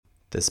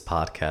This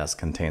podcast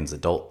contains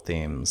adult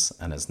themes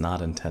and is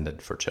not intended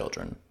for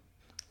children.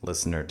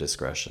 Listener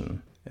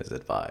discretion is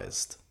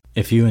advised.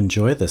 If you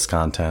enjoy this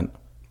content,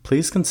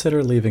 please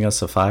consider leaving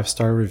us a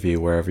 5-star review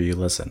wherever you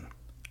listen,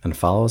 and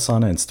follow us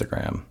on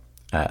Instagram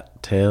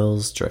at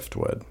Tales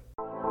Driftwood.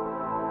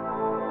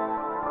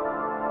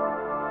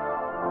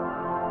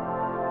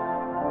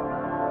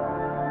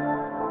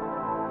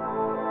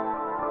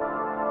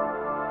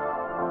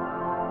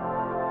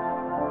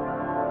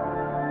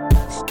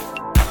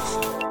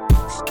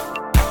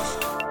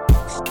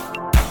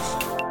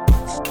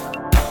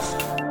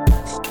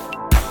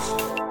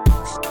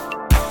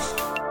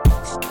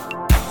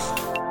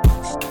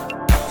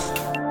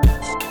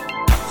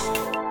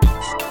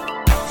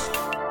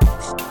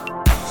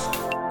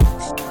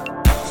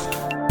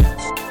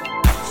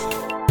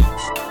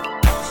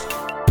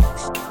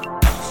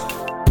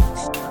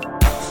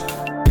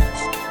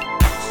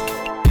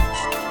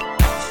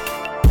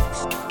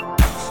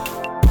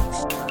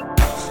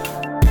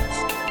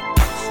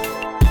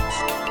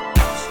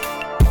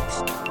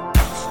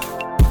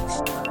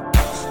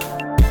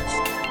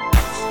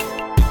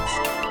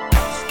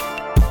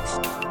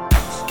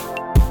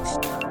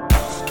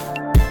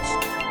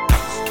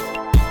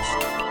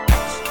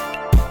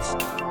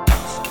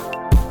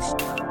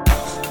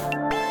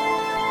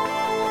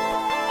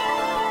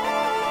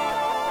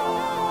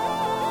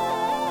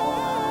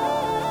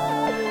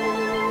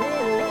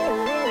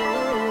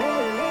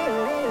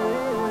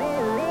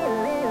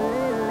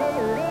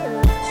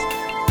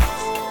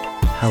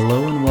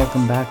 Hello and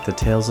welcome back to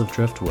Tales of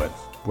Driftwood,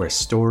 where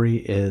story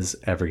is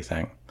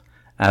everything.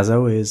 As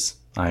always,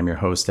 I'm your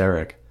host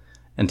Eric,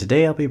 and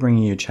today I'll be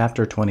bringing you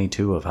Chapter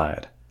 22 of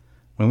Hyde.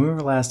 When we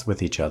were last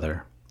with each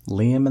other,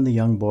 Liam and the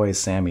young boy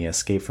Sammy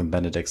escaped from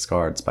Benedict's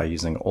guards by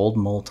using old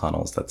mole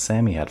tunnels that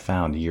Sammy had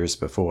found years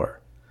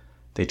before.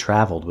 They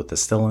traveled with the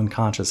still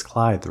unconscious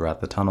Clyde throughout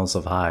the tunnels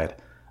of Hyde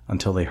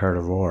until they heard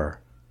a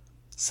roar.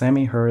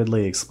 Sammy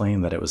hurriedly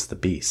explained that it was the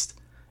beast,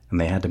 and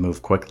they had to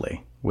move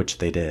quickly, which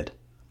they did.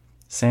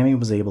 Sammy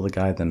was able to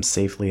guide them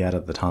safely out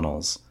of the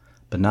tunnels,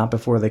 but not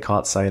before they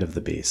caught sight of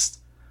the beast,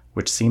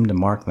 which seemed to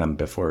mark them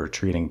before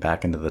retreating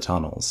back into the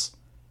tunnels.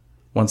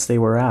 Once they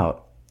were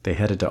out, they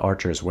headed to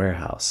Archer's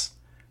warehouse,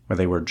 where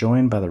they were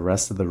joined by the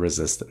rest of the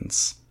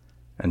resistance,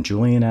 and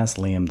Julian asked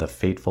Liam the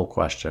fateful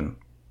question,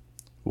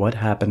 what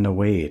happened to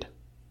Wade?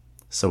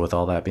 So with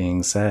all that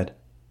being said,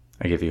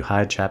 I give you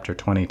Hyde Chapter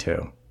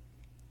 22,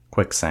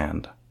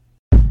 Quicksand.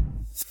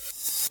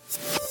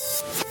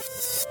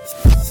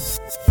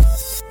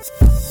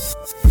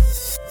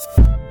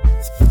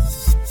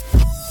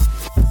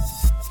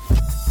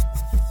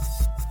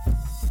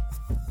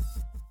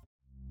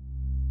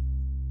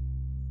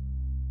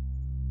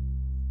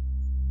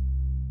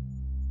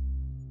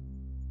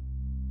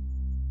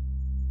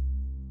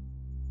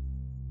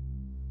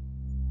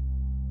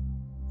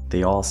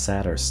 They all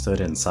sat or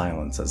stood in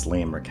silence as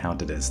Liam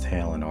recounted his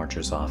tale in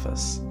Archer's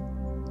office.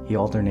 He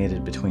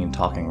alternated between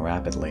talking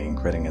rapidly and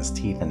gritting his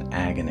teeth in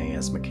agony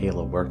as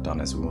Michaela worked on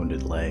his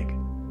wounded leg.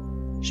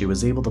 She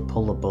was able to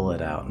pull a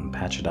bullet out and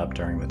patch it up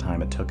during the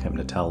time it took him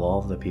to tell all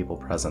of the people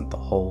present the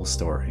whole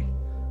story.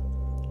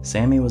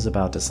 Sammy was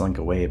about to slink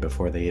away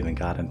before they even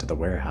got into the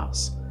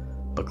warehouse,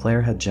 but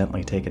Claire had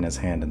gently taken his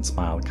hand and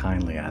smiled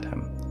kindly at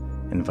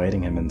him,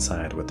 inviting him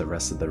inside with the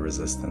rest of the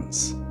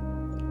resistance.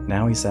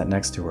 Now he sat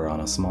next to her on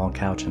a small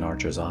couch in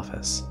Archer's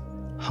office,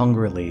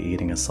 hungrily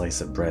eating a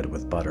slice of bread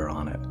with butter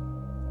on it.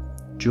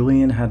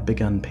 Julian had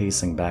begun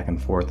pacing back and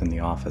forth in the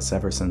office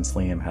ever since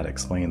Liam had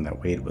explained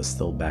that Wade was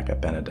still back at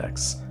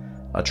Benedict's,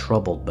 a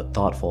troubled but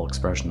thoughtful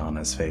expression on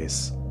his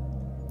face.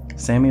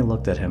 Sammy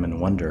looked at him in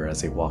wonder as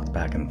he walked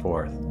back and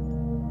forth.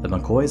 The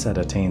McCoys had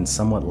attained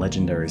somewhat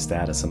legendary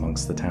status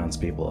amongst the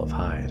townspeople of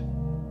Hyde,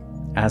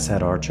 as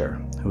had Archer,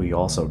 who he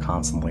also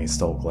constantly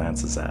stole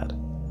glances at.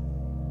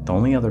 The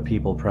only other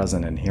people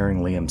present and hearing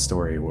Liam's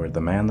story were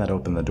the man that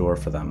opened the door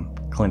for them,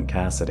 Clint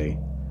Cassidy,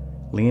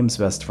 Liam's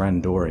best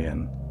friend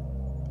Dorian,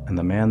 and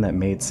the man that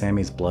made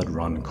Sammy's blood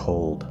run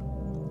cold.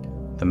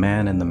 The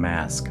man in the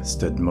mask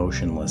stood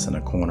motionless in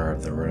a corner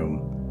of the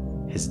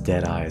room, his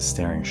dead eyes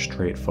staring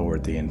straight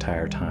forward the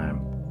entire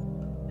time.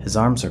 His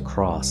arms are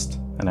crossed,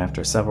 and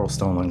after several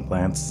stolen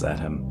glances at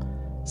him,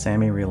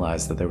 Sammy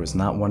realized that there was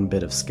not one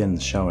bit of skin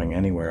showing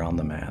anywhere on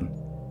the man.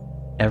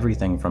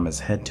 Everything from his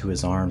head to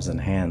his arms and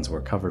hands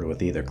were covered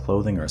with either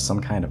clothing or some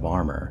kind of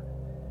armor.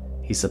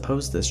 He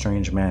supposed the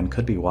strange man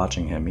could be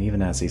watching him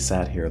even as he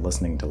sat here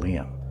listening to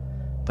Liam,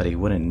 but he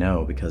wouldn't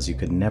know because you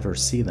could never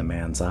see the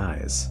man's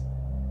eyes.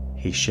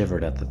 He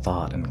shivered at the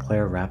thought, and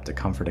Claire wrapped a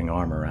comforting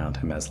arm around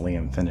him as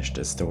Liam finished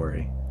his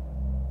story.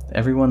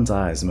 Everyone's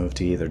eyes moved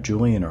to either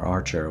Julian or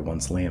Archer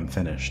once Liam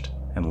finished,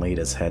 and laid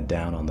his head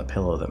down on the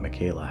pillow that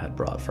Michaela had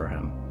brought for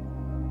him.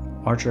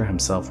 Archer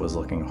himself was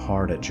looking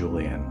hard at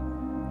Julian,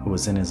 who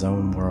was in his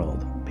own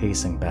world,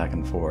 pacing back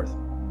and forth,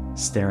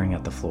 staring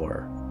at the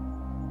floor.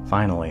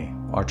 Finally,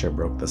 Archer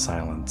broke the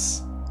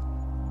silence.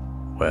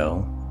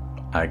 Well,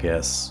 I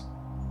guess.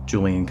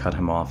 Julian cut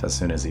him off as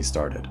soon as he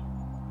started.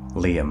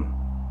 Liam,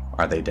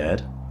 are they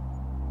dead?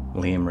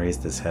 Liam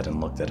raised his head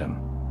and looked at him.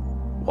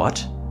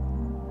 What?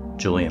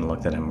 Julian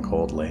looked at him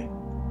coldly.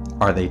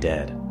 Are they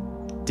dead?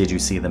 Did you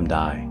see them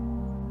die?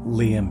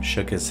 Liam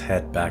shook his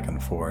head back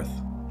and forth.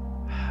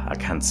 I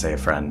can't say,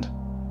 friend.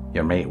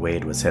 Your mate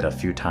Wade was hit a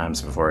few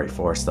times before he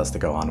forced us to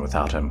go on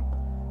without him.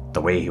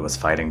 The way he was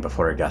fighting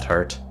before he got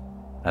hurt,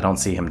 I don't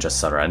see him just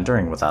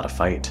surrendering without a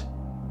fight.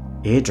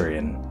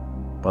 Adrian,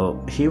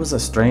 well, he was a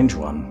strange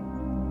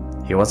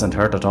one. He wasn't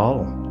hurt at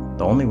all.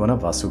 The only one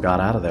of us who got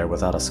out of there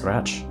without a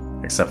scratch,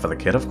 except for the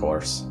kid, of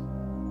course.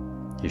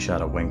 He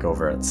shot a wink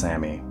over at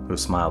Sammy, who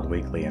smiled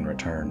weakly in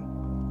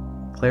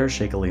return. Claire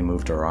shakily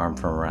moved her arm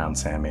from around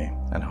Sammy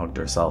and hugged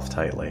herself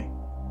tightly.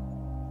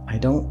 I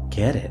don't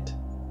get it.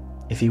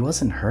 If he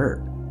wasn't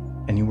hurt,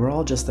 and you were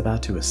all just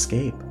about to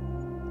escape,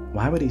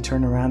 why would he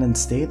turn around and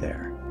stay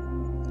there?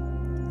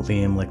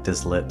 Liam licked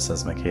his lips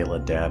as Michaela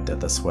dabbed at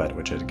the sweat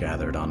which had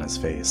gathered on his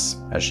face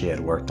as she had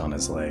worked on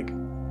his leg.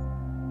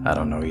 I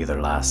don't know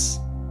either, lass.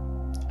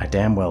 I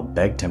damn well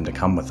begged him to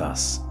come with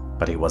us,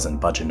 but he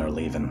wasn't budging or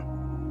leaving.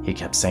 He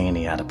kept saying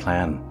he had a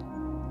plan.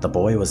 The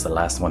boy was the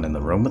last one in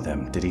the room with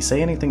him. Did he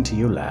say anything to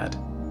you, lad?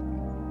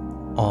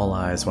 All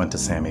eyes went to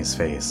Sammy's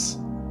face.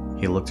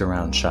 He looked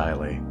around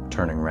shyly,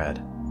 turning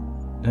red.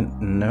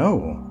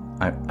 No,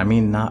 I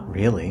mean not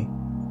really.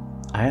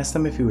 I asked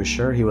him if he was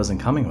sure he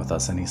wasn't coming with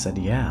us, and he said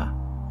yeah.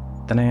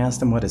 Then I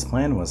asked him what his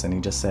plan was, and he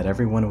just said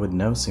everyone would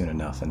know soon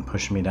enough and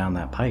pushed me down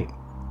that pipe.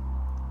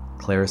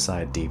 Claire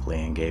sighed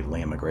deeply and gave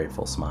Liam a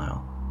grateful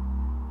smile.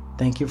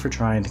 Thank you for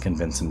trying to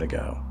convince him to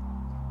go.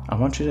 I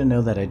want you to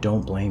know that I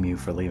don't blame you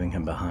for leaving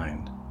him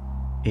behind.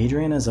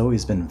 Adrian has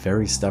always been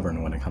very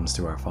stubborn when it comes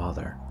to our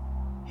father.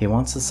 He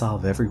wants to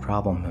solve every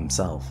problem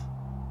himself.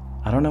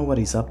 I don't know what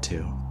he's up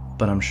to,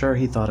 but I'm sure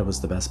he thought it was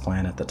the best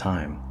plan at the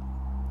time.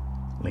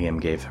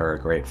 Liam gave her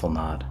a grateful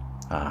nod.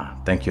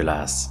 Thank you,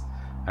 lass.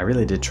 I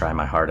really did try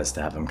my hardest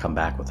to have him come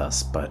back with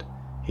us, but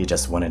he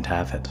just wouldn't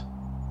have it.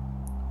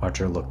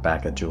 Archer looked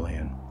back at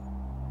Julian.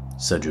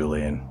 So,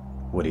 Julian,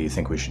 what do you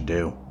think we should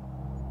do?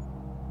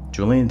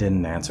 Julian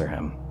didn't answer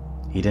him.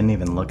 He didn't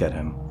even look at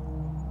him.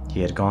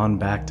 He had gone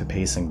back to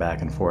pacing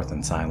back and forth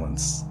in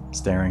silence,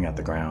 staring at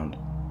the ground.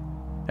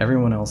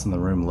 Everyone else in the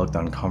room looked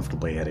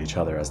uncomfortably at each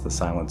other as the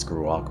silence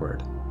grew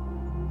awkward.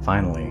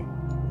 Finally,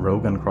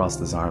 Rogue uncrossed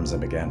his arms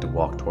and began to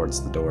walk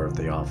towards the door of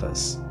the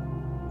office.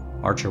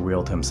 Archer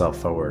wheeled himself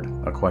forward,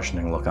 a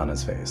questioning look on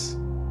his face.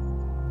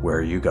 Where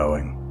are you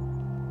going?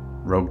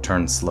 Rogue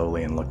turned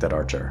slowly and looked at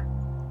Archer.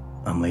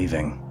 I'm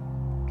leaving.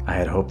 I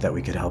had hoped that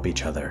we could help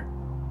each other,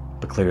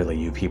 but clearly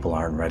you people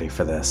aren't ready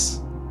for this.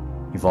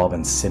 You've all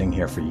been sitting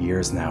here for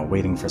years now,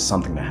 waiting for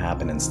something to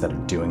happen instead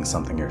of doing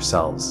something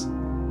yourselves.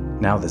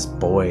 Now this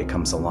boy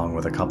comes along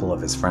with a couple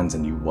of his friends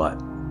and you what?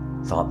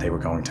 Thought they were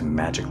going to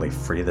magically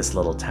free this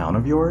little town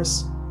of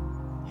yours?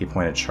 He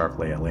pointed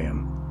sharply at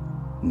Liam.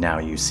 Now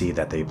you see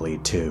that they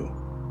bleed too.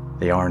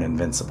 They aren't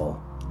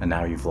invincible, and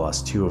now you've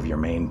lost two of your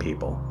main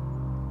people.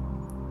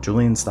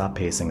 Julian stopped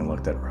pacing and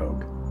looked at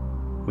Rogue.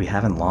 We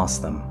haven't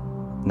lost them.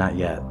 Not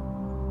yet.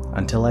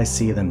 Until I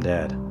see them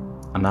dead,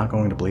 I'm not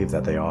going to believe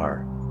that they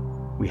are.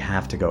 We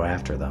have to go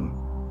after them.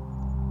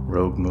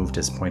 Rogue moved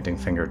his pointing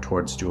finger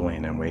towards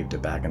Julian and waved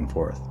it back and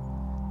forth.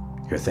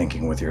 You're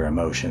thinking with your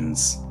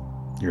emotions.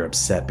 You're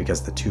upset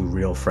because the two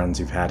real friends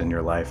you've had in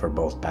your life are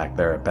both back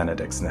there at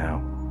Benedict's now.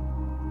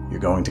 You're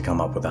going to come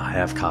up with a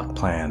half-cocked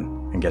plan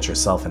and get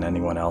yourself and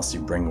anyone else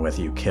you bring with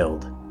you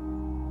killed.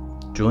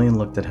 Julian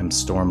looked at him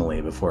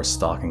stormily before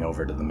stalking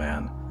over to the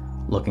man,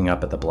 looking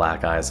up at the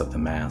black eyes of the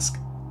mask.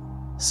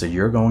 So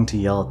you're going to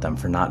yell at them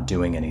for not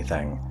doing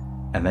anything,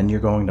 and then you're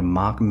going to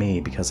mock me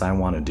because I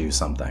want to do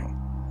something.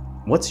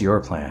 What's your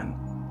plan?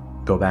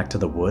 Go back to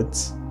the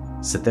woods?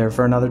 Sit there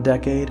for another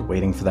decade,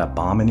 waiting for that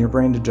bomb in your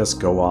brain to just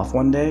go off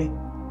one day?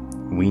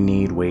 We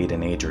need Wade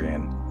and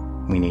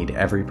Adrian. We need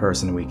every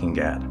person we can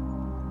get.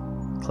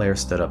 Claire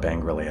stood up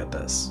angrily at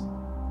this.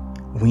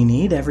 We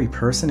need every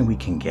person we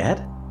can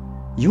get?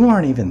 You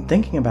aren't even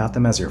thinking about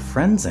them as your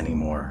friends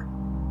anymore.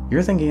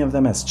 You're thinking of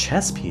them as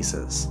chess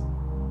pieces.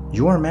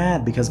 You're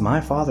mad because my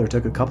father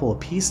took a couple of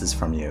pieces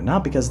from you,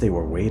 not because they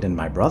were Wade and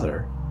my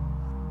brother.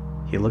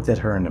 He looked at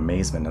her in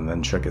amazement and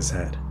then shook his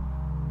head.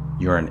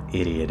 You're an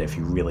idiot if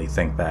you really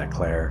think that,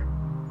 Claire.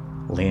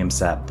 Liam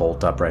sat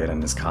bolt upright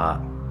in his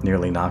cot,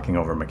 nearly knocking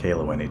over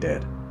Michaela when he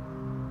did.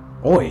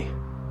 Oi!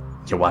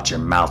 You watch your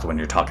mouth when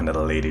you're talking to the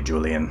lady,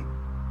 Julian.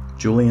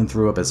 Julian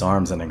threw up his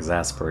arms in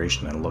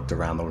exasperation and looked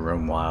around the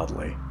room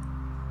wildly.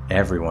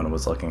 Everyone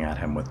was looking at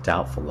him with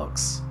doubtful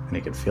looks, and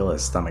he could feel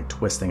his stomach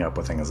twisting up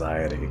with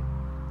anxiety.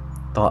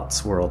 Thoughts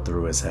swirled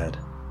through his head.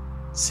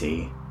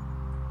 See?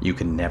 You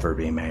can never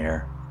be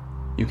mayor.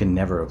 You can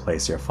never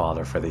replace your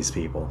father for these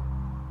people.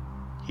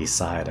 He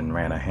sighed and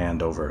ran a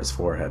hand over his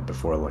forehead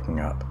before looking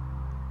up.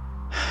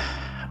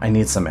 I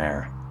need some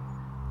air.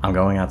 I'm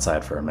going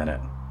outside for a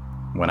minute.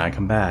 When I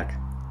come back,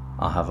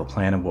 I'll have a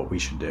plan of what we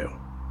should do.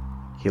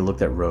 He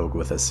looked at Rogue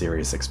with a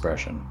serious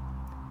expression.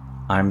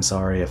 I'm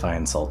sorry if I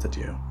insulted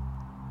you.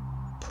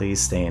 Please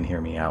stay and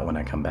hear me out when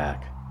I come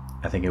back.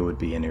 I think it would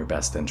be in your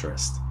best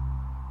interest.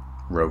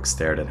 Rogue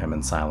stared at him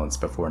in silence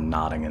before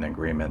nodding in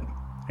agreement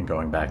and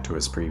going back to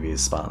his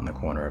previous spot in the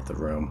corner of the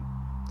room.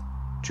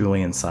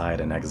 Julian sighed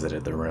and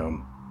exited the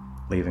room,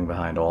 leaving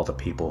behind all the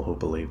people who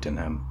believed in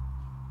him.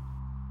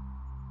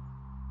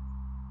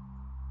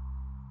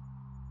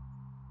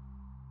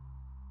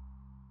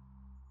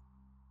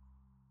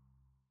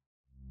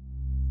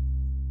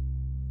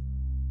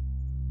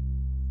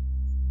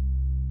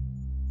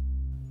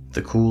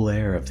 The cool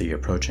air of the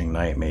approaching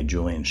night made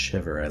Julian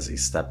shiver as he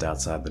stepped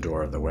outside the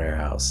door of the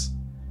warehouse.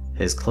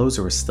 His clothes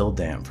were still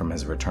damp from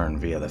his return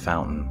via the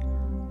fountain,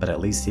 but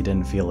at least he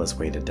didn't feel as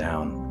weighted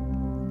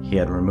down. He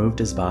had removed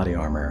his body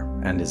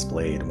armor and his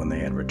blade when they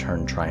had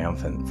returned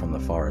triumphant from the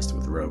forest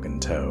with Rogue in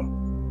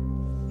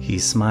tow. He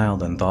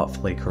smiled and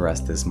thoughtfully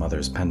caressed his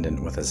mother's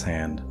pendant with his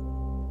hand.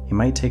 He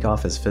might take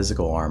off his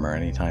physical armor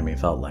anytime he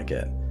felt like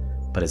it,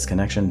 but his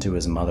connection to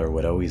his mother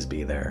would always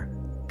be there,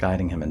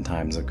 guiding him in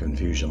times of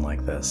confusion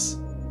like this.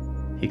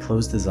 He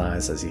closed his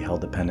eyes as he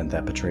held the pendant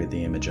that betrayed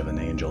the image of an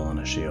angel on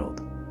a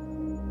shield.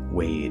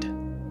 Wade.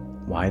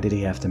 Why did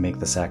he have to make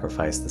the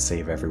sacrifice to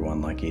save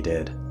everyone like he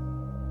did?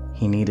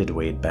 He needed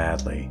Wade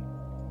badly.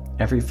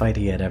 Every fight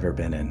he had ever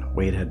been in,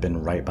 Wade had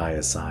been right by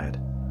his side.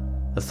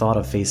 The thought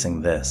of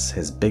facing this,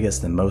 his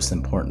biggest and most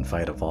important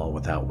fight of all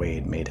without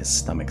Wade, made his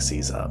stomach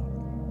seize up.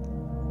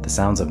 The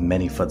sounds of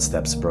many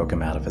footsteps broke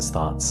him out of his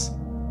thoughts.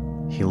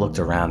 He looked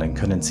around and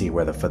couldn't see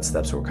where the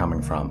footsteps were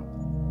coming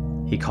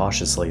from. He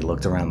cautiously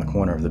looked around the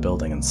corner of the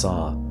building and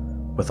saw,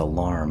 with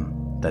alarm,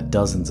 that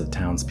dozens of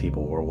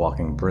townspeople were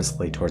walking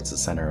briskly towards the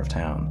center of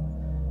town,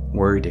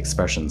 worried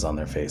expressions on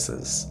their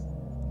faces.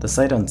 The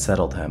sight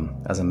unsettled him,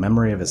 as a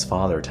memory of his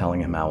father telling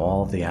him how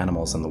all of the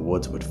animals in the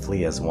woods would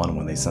flee as one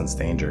when they sensed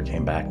danger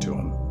came back to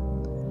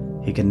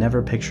him. He could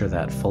never picture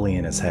that fully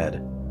in his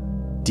head.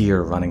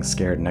 Deer running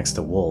scared next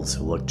to wolves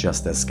who looked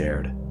just as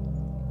scared.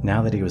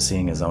 Now that he was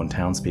seeing his own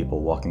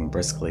townspeople walking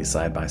briskly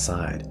side by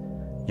side,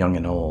 young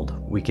and old,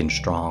 weak and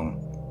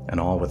strong, and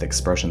all with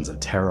expressions of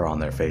terror on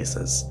their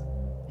faces,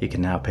 he could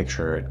now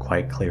picture it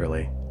quite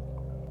clearly.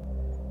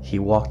 He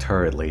walked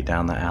hurriedly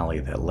down the alley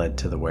that led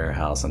to the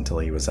warehouse until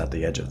he was at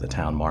the edge of the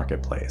town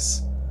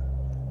marketplace.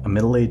 A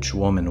middle-aged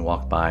woman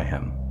walked by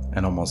him,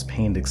 an almost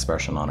pained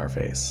expression on her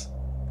face.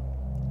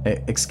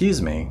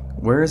 Excuse me,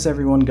 where is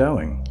everyone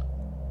going?"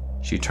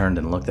 She turned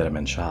and looked at him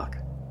in shock.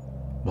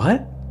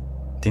 "What?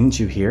 Didn't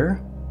you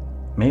hear?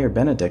 Mayor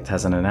Benedict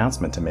has an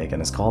announcement to make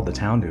and has called the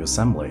town to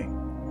assembly."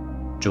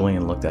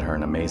 Julian looked at her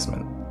in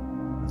amazement.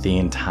 "The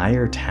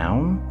entire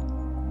town?"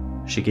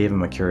 She gave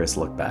him a curious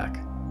look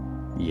back.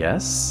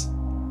 "Yes?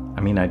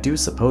 I mean, I do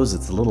suppose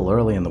it's a little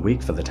early in the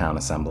week for the town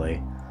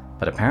assembly,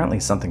 but apparently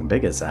something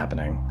big is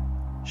happening."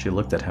 She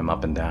looked at him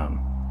up and down.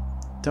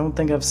 "Don't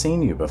think I've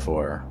seen you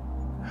before.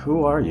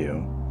 Who are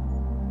you?"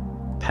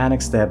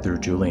 Panic stabbed through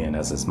Julian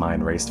as his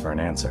mind raced for an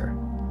answer.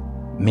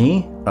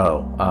 "Me?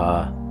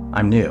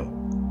 I'm new.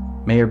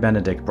 Mayor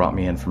Benedict brought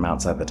me in from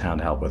outside the town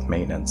to help with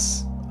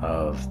maintenance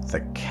of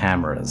the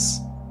cameras."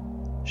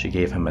 She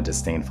gave him a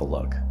disdainful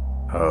look.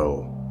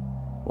 "Oh,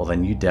 well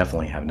then you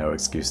definitely have no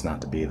excuse not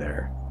to be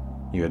there.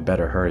 You had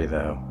better hurry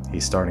though,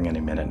 he's starting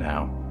any minute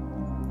now."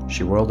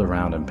 She whirled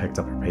around and picked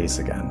up her pace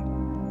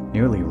again,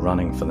 nearly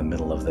running for the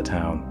middle of the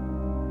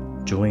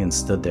town. Julian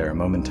stood there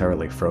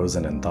momentarily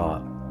frozen in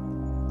thought.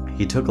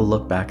 He took a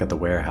look back at the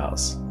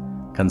warehouse,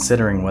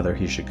 considering whether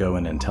he should go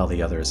in and tell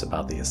the others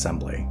about the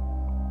assembly.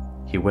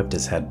 He whipped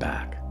his head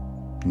back.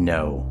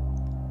 No.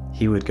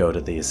 He would go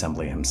to the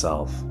assembly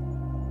himself.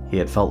 He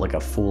had felt like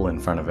a fool in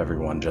front of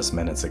everyone just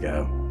minutes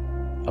ago.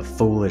 A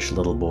foolish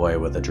little boy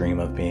with a dream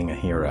of being a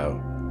hero.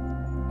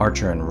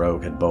 Archer and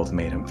Rogue had both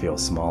made him feel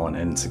small and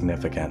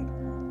insignificant,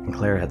 and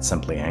Claire had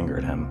simply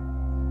angered him.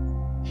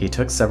 He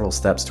took several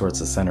steps towards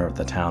the center of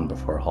the town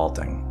before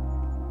halting.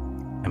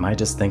 Am I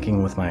just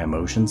thinking with my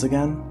emotions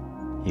again?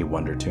 He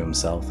wondered to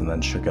himself and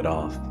then shook it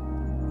off.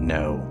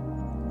 No.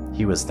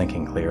 He was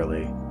thinking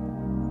clearly.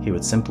 He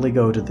would simply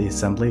go to the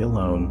assembly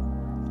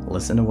alone,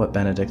 listen to what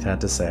Benedict had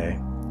to say,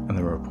 and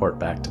then report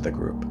back to the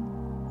group.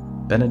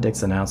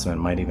 Benedict's announcement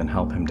might even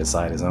help him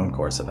decide his own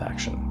course of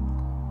action.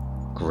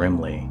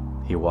 Grimly,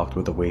 he walked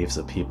with the waves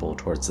of people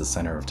towards the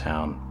center of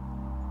town.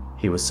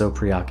 He was so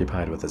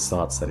preoccupied with his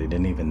thoughts that he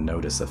didn't even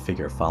notice a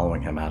figure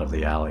following him out of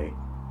the alley.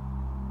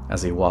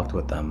 As he walked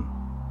with them,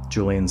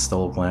 Julian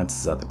stole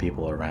glances at the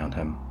people around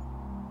him.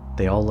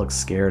 They all looked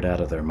scared out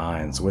of their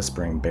minds,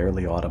 whispering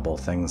barely audible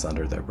things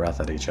under their breath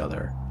at each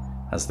other,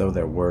 as though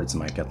their words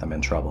might get them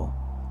in trouble.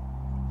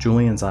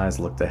 Julian's eyes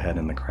looked ahead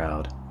in the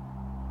crowd.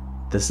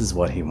 This is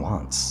what he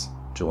wants,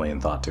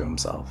 Julian thought to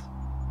himself.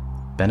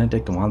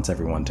 Benedict wants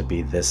everyone to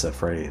be this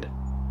afraid.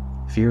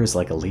 Fear is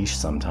like a leash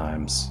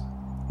sometimes.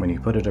 When you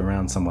put it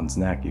around someone's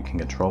neck, you can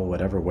control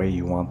whatever way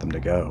you want them to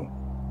go.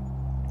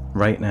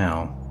 Right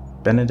now,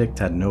 Benedict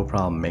had no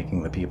problem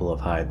making the people of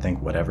Hyde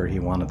think whatever he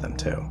wanted them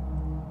to.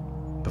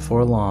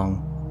 Before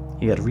long,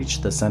 he had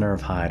reached the center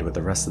of Hyde with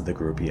the rest of the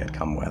group he had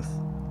come with.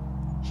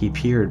 He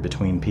peered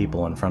between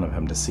people in front of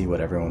him to see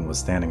what everyone was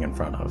standing in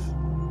front of.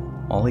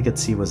 All he could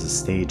see was a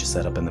stage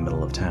set up in the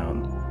middle of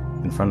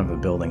town, in front of a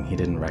building he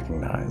didn't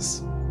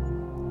recognize.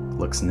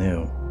 Looks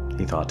new,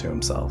 he thought to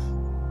himself.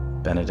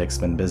 Benedict's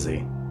been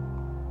busy.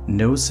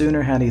 No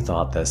sooner had he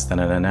thought this than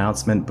an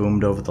announcement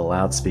boomed over the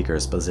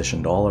loudspeakers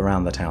positioned all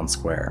around the town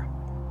square.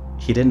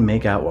 He didn't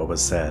make out what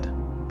was said,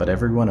 but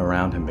everyone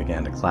around him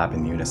began to clap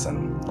in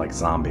unison, like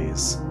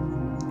zombies.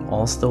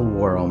 All still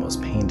wore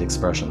almost pained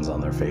expressions on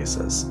their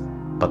faces,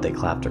 but they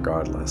clapped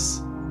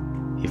regardless.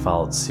 He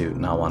followed suit,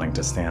 not wanting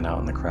to stand out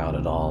in the crowd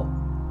at all.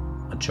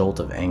 A jolt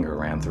of anger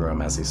ran through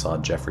him as he saw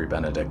Jeffrey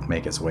Benedict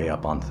make his way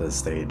up onto the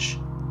stage.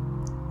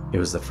 It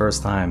was the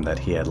first time that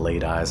he had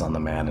laid eyes on the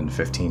man in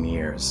 15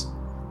 years,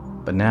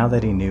 but now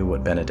that he knew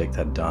what Benedict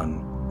had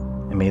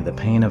done, it made the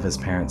pain of his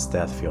parents'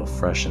 death feel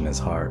fresh in his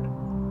heart.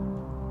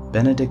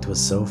 Benedict was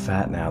so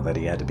fat now that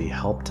he had to be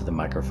helped to the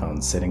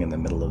microphone sitting in the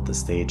middle of the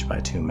stage by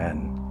two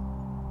men.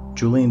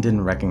 Julian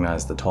didn't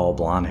recognize the tall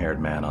blonde-haired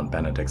man on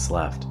Benedict's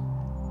left,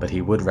 but he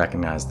would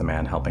recognize the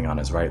man helping on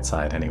his right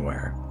side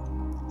anywhere.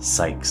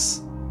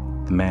 Sykes,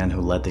 the man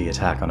who led the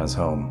attack on his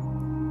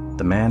home,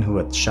 the man who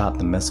had shot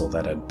the missile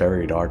that had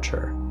buried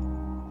Archer,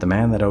 the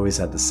man that always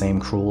had the same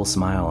cruel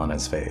smile on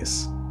his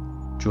face.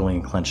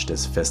 Julian clenched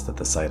his fist at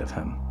the sight of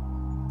him.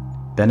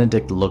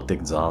 Benedict looked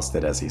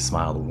exhausted as he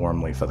smiled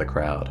warmly for the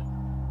crowd.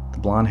 The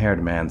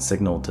blonde-haired man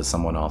signaled to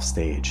someone off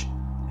stage,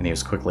 and he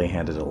was quickly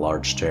handed a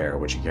large chair,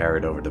 which he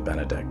carried over to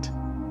Benedict.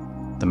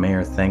 The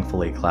mayor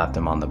thankfully clapped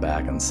him on the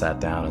back and sat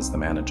down as the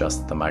man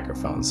adjusted the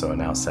microphone so it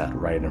now sat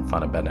right in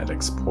front of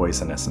Benedict's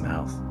poisonous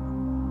mouth.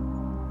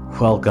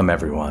 Welcome,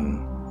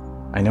 everyone.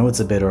 I know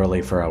it's a bit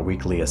early for our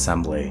weekly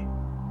assembly,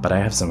 but I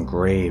have some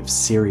grave,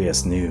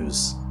 serious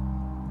news.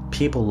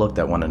 People looked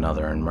at one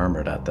another and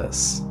murmured at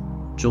this.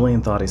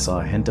 Julian thought he saw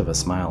a hint of a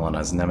smile on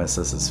his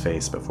nemesis's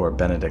face before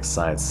Benedict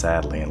sighed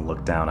sadly and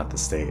looked down at the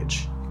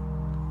stage.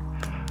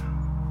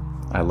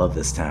 I love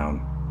this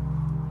town.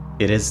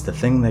 It is the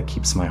thing that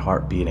keeps my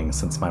heart beating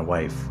since my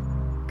wife,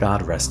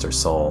 God rest her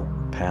soul,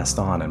 passed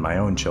on and my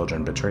own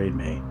children betrayed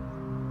me.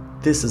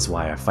 This is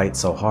why I fight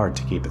so hard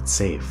to keep it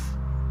safe.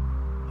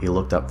 He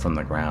looked up from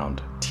the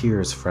ground,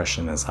 tears fresh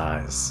in his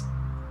eyes.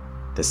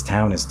 This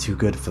town is too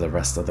good for the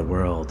rest of the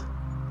world.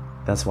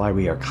 That's why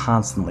we are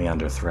constantly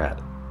under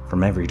threat,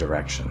 from every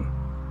direction.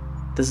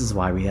 This is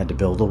why we had to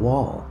build a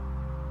wall,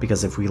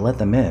 because if we let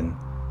them in,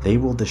 they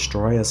will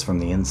destroy us from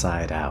the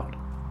inside out.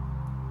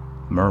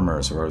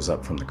 Murmurs rose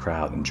up from the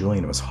crowd, and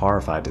Julian was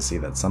horrified to see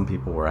that some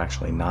people were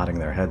actually nodding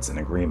their heads in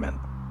agreement.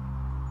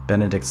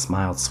 Benedict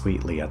smiled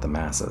sweetly at the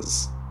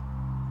masses.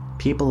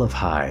 People of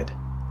Hyde,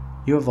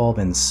 you have all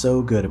been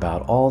so good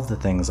about all of the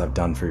things I've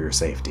done for your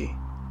safety.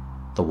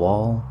 The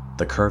wall,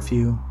 the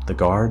curfew, the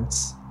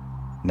guards.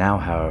 Now,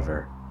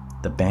 however,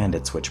 the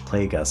bandits which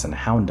plague us and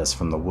hound us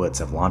from the woods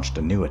have launched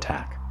a new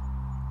attack,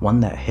 one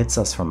that hits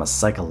us from a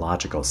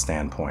psychological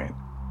standpoint.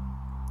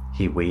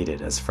 He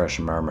waited as fresh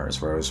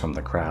murmurs rose from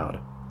the crowd,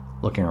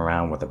 looking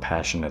around with a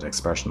passionate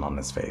expression on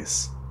his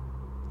face.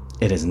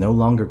 It is no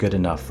longer good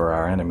enough for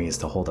our enemies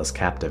to hold us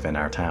captive in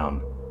our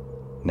town.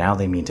 Now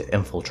they mean to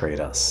infiltrate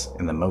us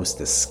in the most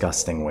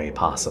disgusting way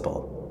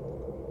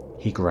possible.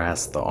 He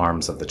grasped the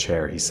arms of the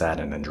chair he sat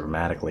in and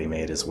dramatically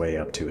made his way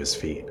up to his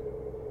feet.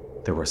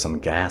 There were some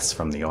gasps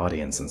from the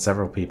audience, and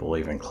several people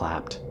even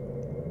clapped.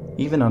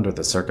 Even under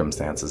the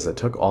circumstances, it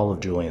took all of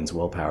Julian's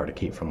willpower to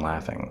keep from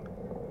laughing.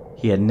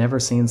 He had never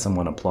seen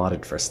someone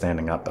applauded for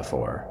standing up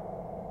before.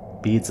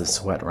 Beads of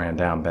sweat ran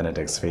down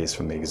Benedict's face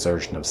from the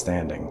exertion of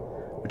standing,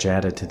 which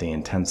added to the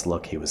intense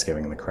look he was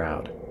giving the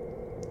crowd.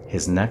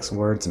 His next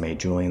words made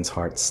Julian's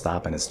heart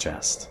stop in his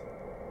chest.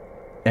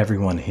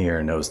 Everyone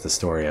here knows the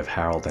story of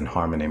Harold and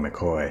Harmony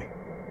McCoy.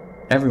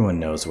 Everyone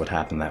knows what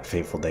happened that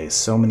fateful day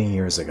so many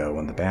years ago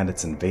when the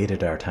bandits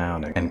invaded our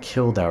town and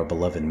killed our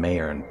beloved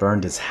mayor and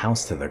burned his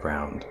house to the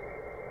ground.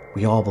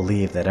 We all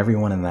believed that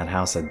everyone in that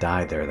house had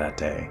died there that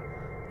day,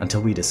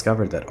 until we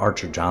discovered that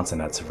Archer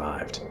Johnson had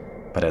survived,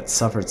 but had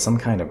suffered some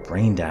kind of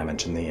brain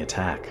damage in the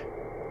attack.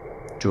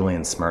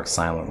 Julian smirked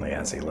silently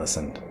as he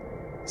listened.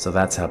 So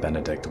that's how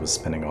Benedict was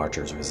spinning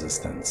Archer's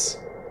resistance.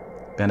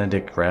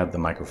 Benedict grabbed the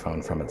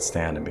microphone from its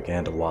stand and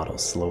began to waddle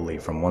slowly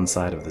from one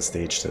side of the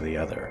stage to the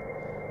other.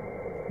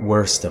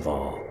 Worst of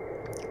all,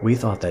 we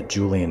thought that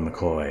Julian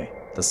McCoy,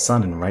 the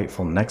son and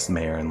rightful next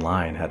mayor in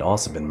line, had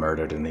also been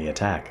murdered in the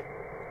attack.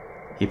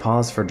 He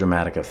paused for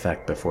dramatic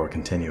effect before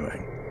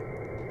continuing.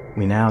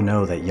 We now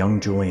know that young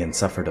Julian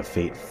suffered a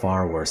fate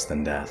far worse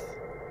than death.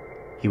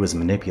 He was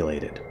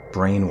manipulated,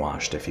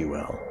 brainwashed, if you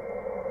will.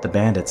 The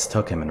bandits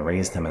took him and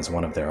raised him as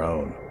one of their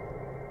own.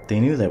 They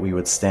knew that we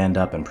would stand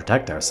up and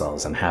protect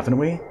ourselves, and haven't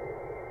we?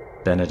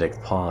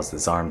 Benedict paused,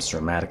 his arms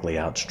dramatically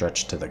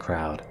outstretched to the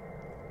crowd.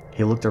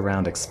 He looked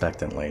around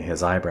expectantly,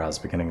 his eyebrows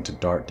beginning to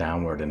dart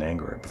downward in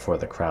anger before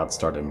the crowd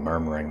started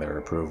murmuring their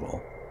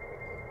approval.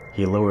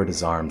 He lowered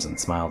his arms and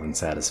smiled in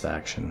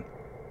satisfaction,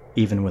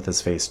 even with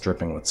his face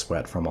dripping with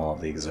sweat from all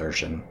of the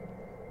exertion.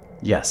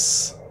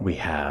 Yes, we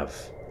have.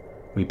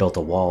 We built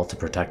a wall to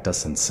protect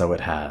us, and so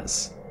it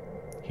has.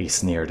 He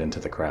sneered into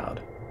the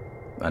crowd.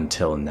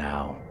 Until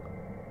now.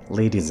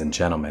 Ladies and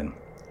gentlemen,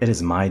 it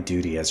is my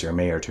duty as your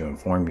mayor to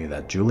inform you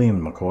that Julian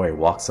McCoy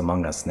walks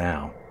among us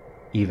now,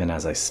 even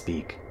as I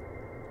speak.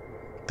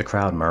 The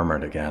crowd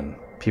murmured again,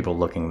 people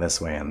looking this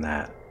way and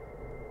that.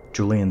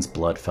 Julian's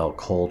blood felt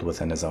cold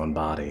within his own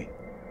body.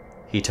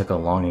 He took a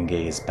longing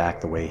gaze back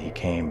the way he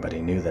came, but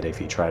he knew that if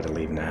he tried to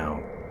leave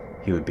now,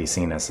 he would be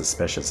seen as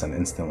suspicious and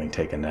instantly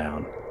taken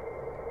down.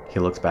 He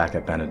looked back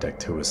at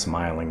Benedict, who was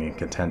smiling in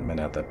contentment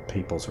at the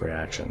people's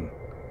reaction.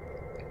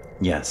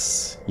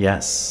 Yes,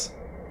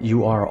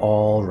 you are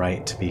all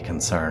right to be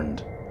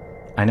concerned.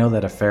 I know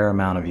that a fair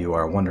amount of you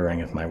are wondering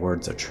if my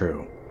words are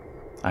true.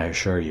 I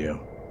assure you,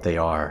 they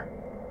are.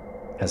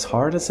 As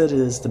hard as it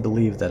is to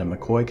believe that a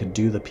McCoy could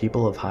do the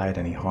people of Hyde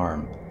any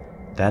harm,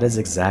 that is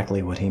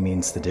exactly what he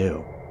means to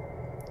do.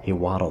 He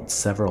waddled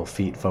several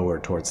feet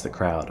forward towards the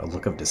crowd, a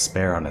look of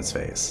despair on his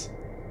face.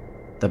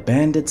 The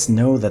bandits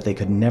know that they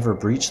could never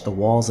breach the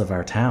walls of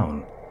our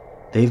town.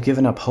 They've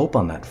given up hope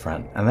on that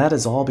front, and that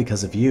is all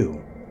because of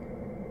you.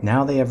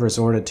 Now they have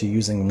resorted to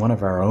using one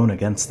of our own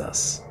against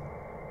us.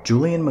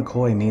 Julian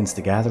McCoy means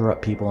to gather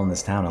up people in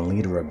this town and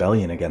lead a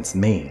rebellion against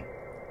me.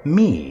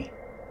 Me!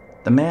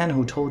 The man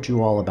who told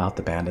you all about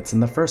the bandits in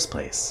the first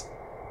place.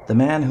 The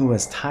man who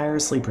has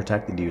tirelessly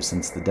protected you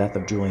since the death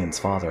of Julian's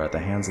father at the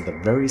hands of the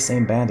very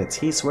same bandits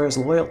he swears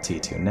loyalty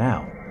to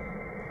now.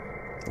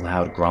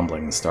 Loud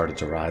grumblings started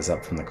to rise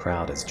up from the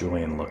crowd as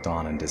Julian looked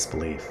on in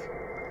disbelief.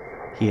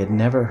 He had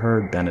never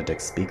heard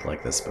Benedict speak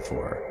like this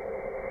before.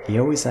 He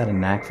always had a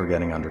knack for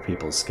getting under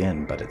people's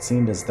skin, but it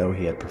seemed as though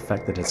he had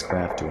perfected his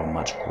craft to a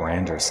much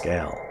grander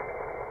scale.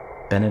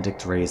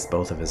 Benedict raised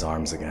both of his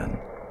arms again.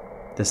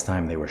 This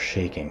time they were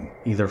shaking,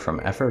 either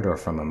from effort or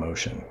from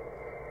emotion.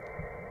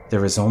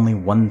 There is only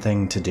one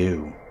thing to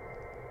do.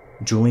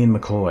 Julian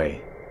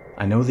McCoy,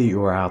 I know that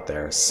you are out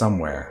there,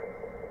 somewhere.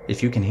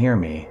 If you can hear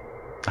me,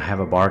 I have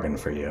a bargain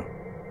for you.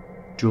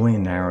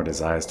 Julian narrowed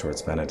his eyes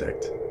towards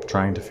Benedict,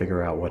 trying to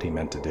figure out what he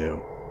meant to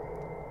do.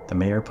 The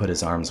mayor put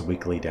his arms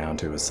weakly down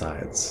to his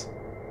sides.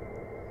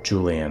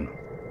 Julian,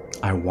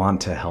 I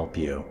want to help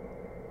you.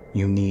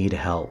 You need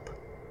help.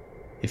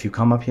 If you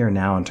come up here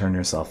now and turn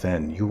yourself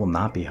in, you will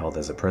not be held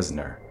as a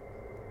prisoner.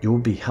 You will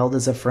be held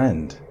as a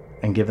friend,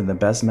 and given the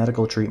best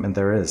medical treatment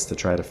there is to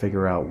try to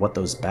figure out what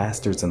those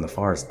bastards in the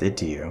forest did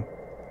to you.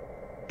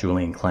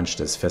 Julian clenched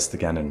his fist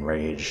again in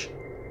rage.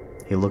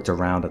 He looked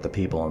around at the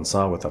people and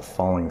saw with a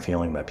falling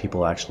feeling that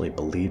people actually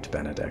believed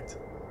Benedict.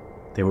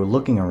 They were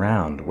looking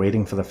around,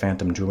 waiting for the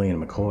phantom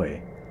Julian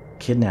McCoy,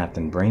 kidnapped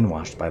and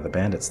brainwashed by the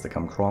bandits, to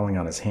come crawling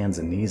on his hands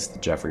and knees to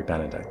Jeffrey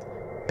Benedict,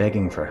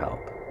 begging for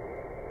help.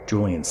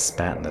 Julian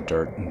spat in the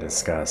dirt in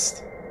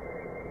disgust.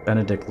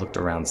 Benedict looked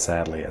around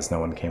sadly as no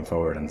one came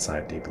forward and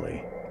sighed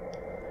deeply.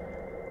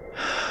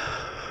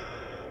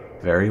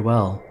 Very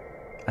well.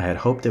 I had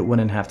hoped it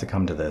wouldn't have to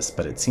come to this,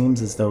 but it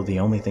seems as though the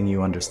only thing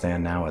you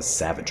understand now is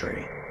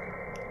savagery.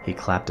 He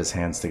clapped his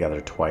hands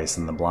together twice,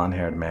 and the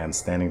blonde-haired man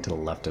standing to the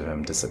left of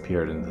him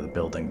disappeared into the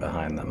building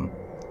behind them.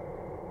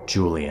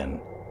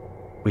 Julian,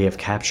 we have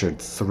captured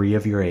 3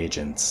 of your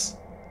agents.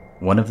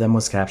 One of them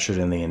was captured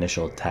in the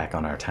initial attack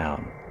on our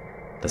town.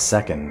 The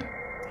second,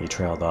 he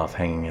trailed off,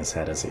 hanging his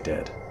head as he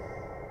did,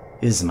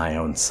 is my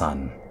own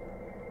son.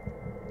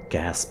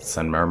 Gasps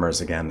and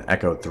murmurs again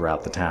echoed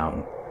throughout the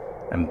town,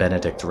 and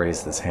Benedict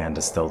raised his hand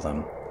to still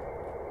them.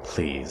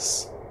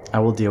 Please, I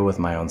will deal with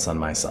my own son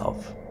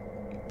myself.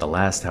 The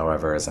last,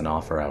 however, is an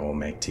offer I will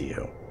make to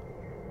you.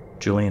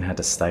 Julian had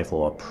to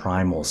stifle a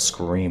primal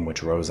scream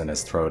which rose in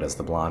his throat as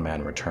the blond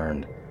man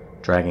returned,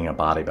 dragging a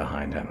body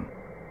behind him.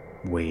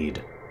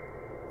 Wade.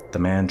 The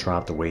man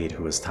dropped Wade,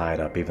 who was tied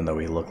up, even though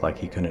he looked like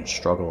he couldn't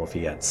struggle if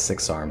he had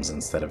 6 arms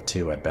instead of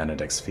 2 at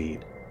Benedict's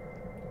feet.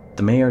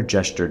 The mayor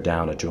gestured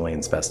down at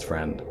Julian's best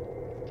friend.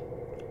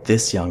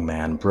 This young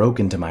man broke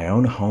into my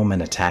own home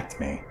and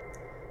attacked me.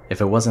 If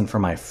it wasn't for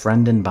my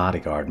friend and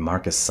bodyguard,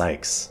 Marcus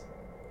Sykes,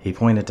 he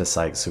pointed to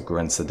Sykes, who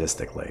grinned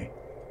sadistically,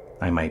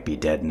 I might be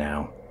dead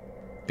now.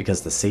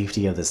 Because the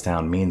safety of this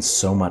town means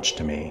so much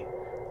to me,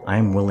 I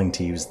am willing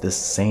to use this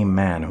same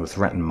man who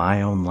threatened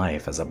my own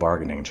life as a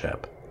bargaining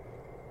chip.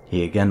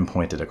 He again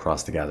pointed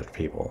across the gathered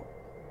people.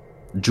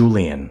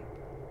 Julian,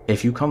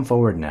 if you come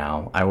forward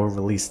now, I will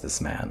release this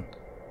man.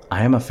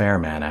 I am a fair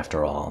man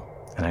after all,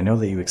 and I know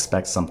that you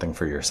expect something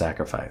for your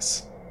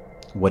sacrifice.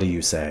 What do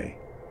you say?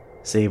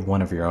 Save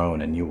one of your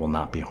own and you will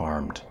not be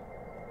harmed.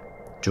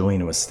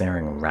 Julian was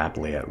staring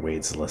raptly at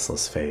Wade's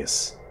listless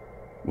face.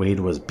 Wade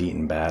was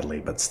beaten badly,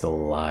 but still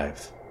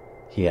alive.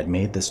 He had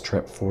made this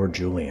trip for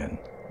Julian.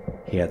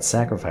 He had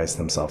sacrificed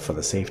himself for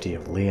the safety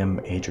of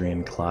Liam,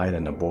 Adrian, Clyde,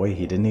 and a boy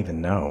he didn't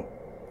even know.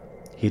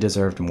 He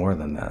deserved more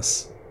than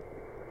this.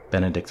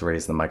 Benedict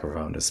raised the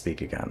microphone to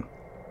speak again.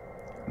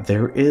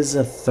 There is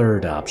a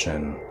third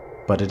option,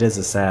 but it is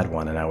a sad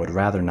one, and I would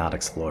rather not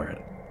explore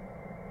it.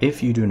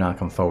 If you do not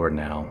come forward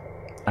now,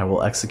 I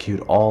will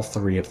execute all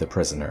 3 of the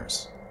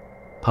prisoners.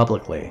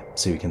 Publicly,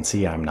 so you can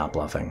see I'm not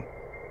bluffing.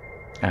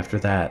 After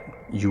that,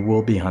 you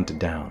will be hunted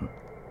down.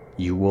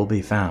 You will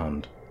be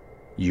found.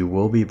 You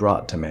will be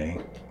brought to me.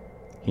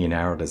 He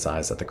narrowed his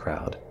eyes at the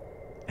crowd.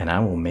 And I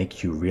will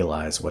make you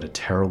realize what a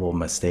terrible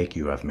mistake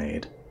you have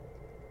made.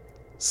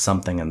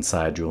 Something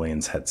inside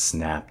Julian's head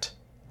snapped.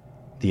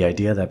 The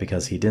idea that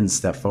because he didn't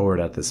step forward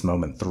at this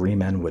moment 3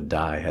 men would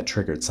die had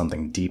triggered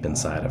something deep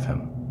inside of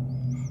him.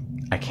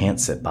 I can't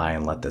sit by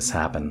and let this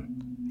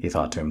happen, he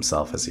thought to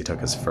himself as he took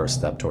his first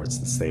step towards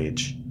the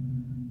stage.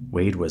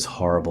 Wade was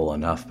horrible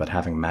enough, but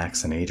having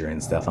Max and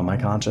Adrian's death on my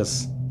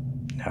conscience?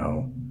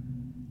 No.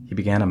 He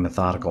began a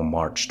methodical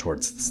march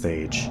towards the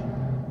stage,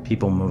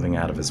 people moving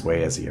out of his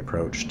way as he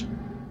approached.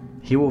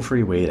 He will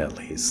free Wade at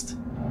least.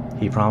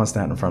 He promised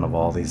that in front of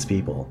all these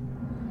people.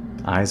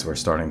 Eyes were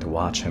starting to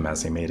watch him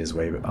as he made his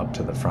way up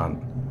to the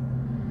front.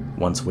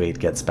 Once Wade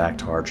gets back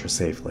to Archer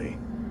safely,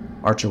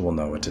 Archer will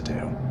know what to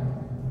do.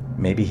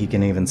 Maybe he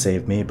can even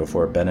save me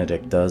before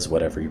Benedict does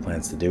whatever he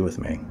plans to do with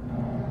me.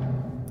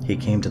 He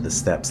came to the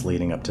steps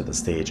leading up to the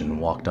stage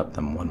and walked up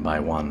them one by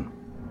one.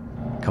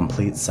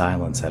 Complete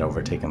silence had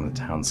overtaken the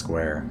town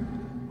square,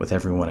 with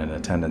everyone in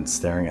attendance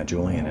staring at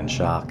Julian in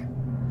shock.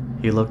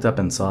 He looked up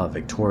and saw a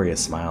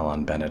victorious smile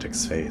on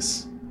Benedict's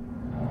face.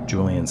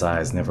 Julian's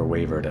eyes never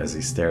wavered as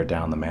he stared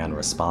down the man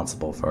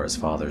responsible for his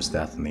father's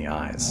death in the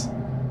eyes.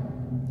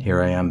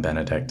 "Here I am,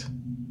 Benedict.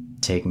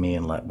 Take me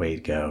and let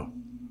Wade go."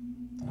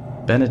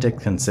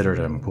 Benedict considered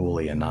him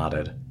coolly and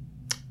nodded.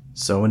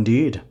 "So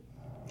indeed.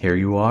 Here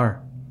you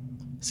are.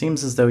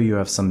 Seems as though you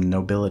have some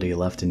nobility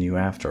left in you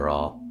after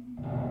all."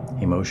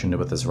 He motioned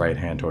with his right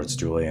hand towards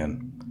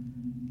Julian.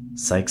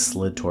 Sykes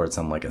slid towards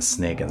him like a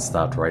snake and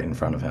stopped right in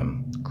front of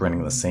him,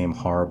 grinning the same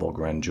horrible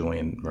grin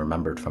Julian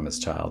remembered from his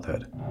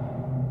childhood.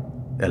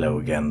 "Hello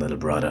again, little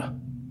brother."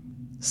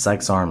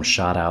 Sykes' arm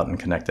shot out and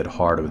connected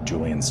hard with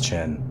Julian's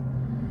chin.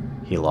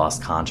 He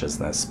lost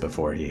consciousness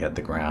before he hit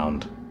the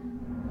ground.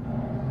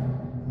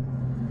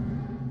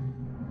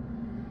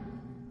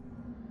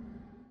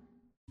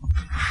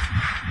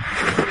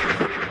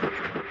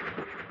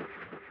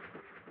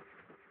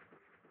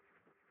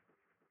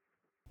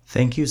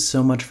 Thank you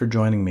so much for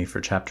joining me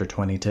for Chapter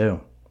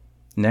 22.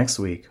 Next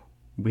week,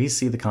 we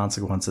see the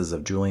consequences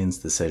of Julian's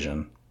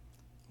decision.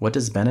 What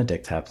does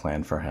Benedict have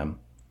planned for him?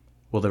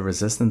 Will the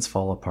resistance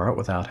fall apart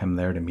without him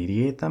there to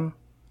mediate them?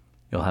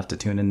 You'll have to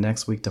tune in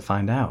next week to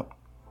find out.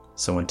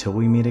 So until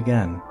we meet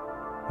again,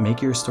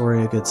 make your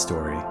story a good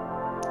story.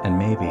 And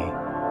maybe,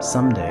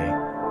 someday,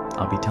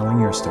 I'll be telling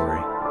your story.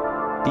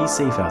 Be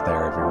safe out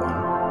there,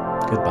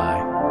 everyone.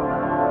 Goodbye.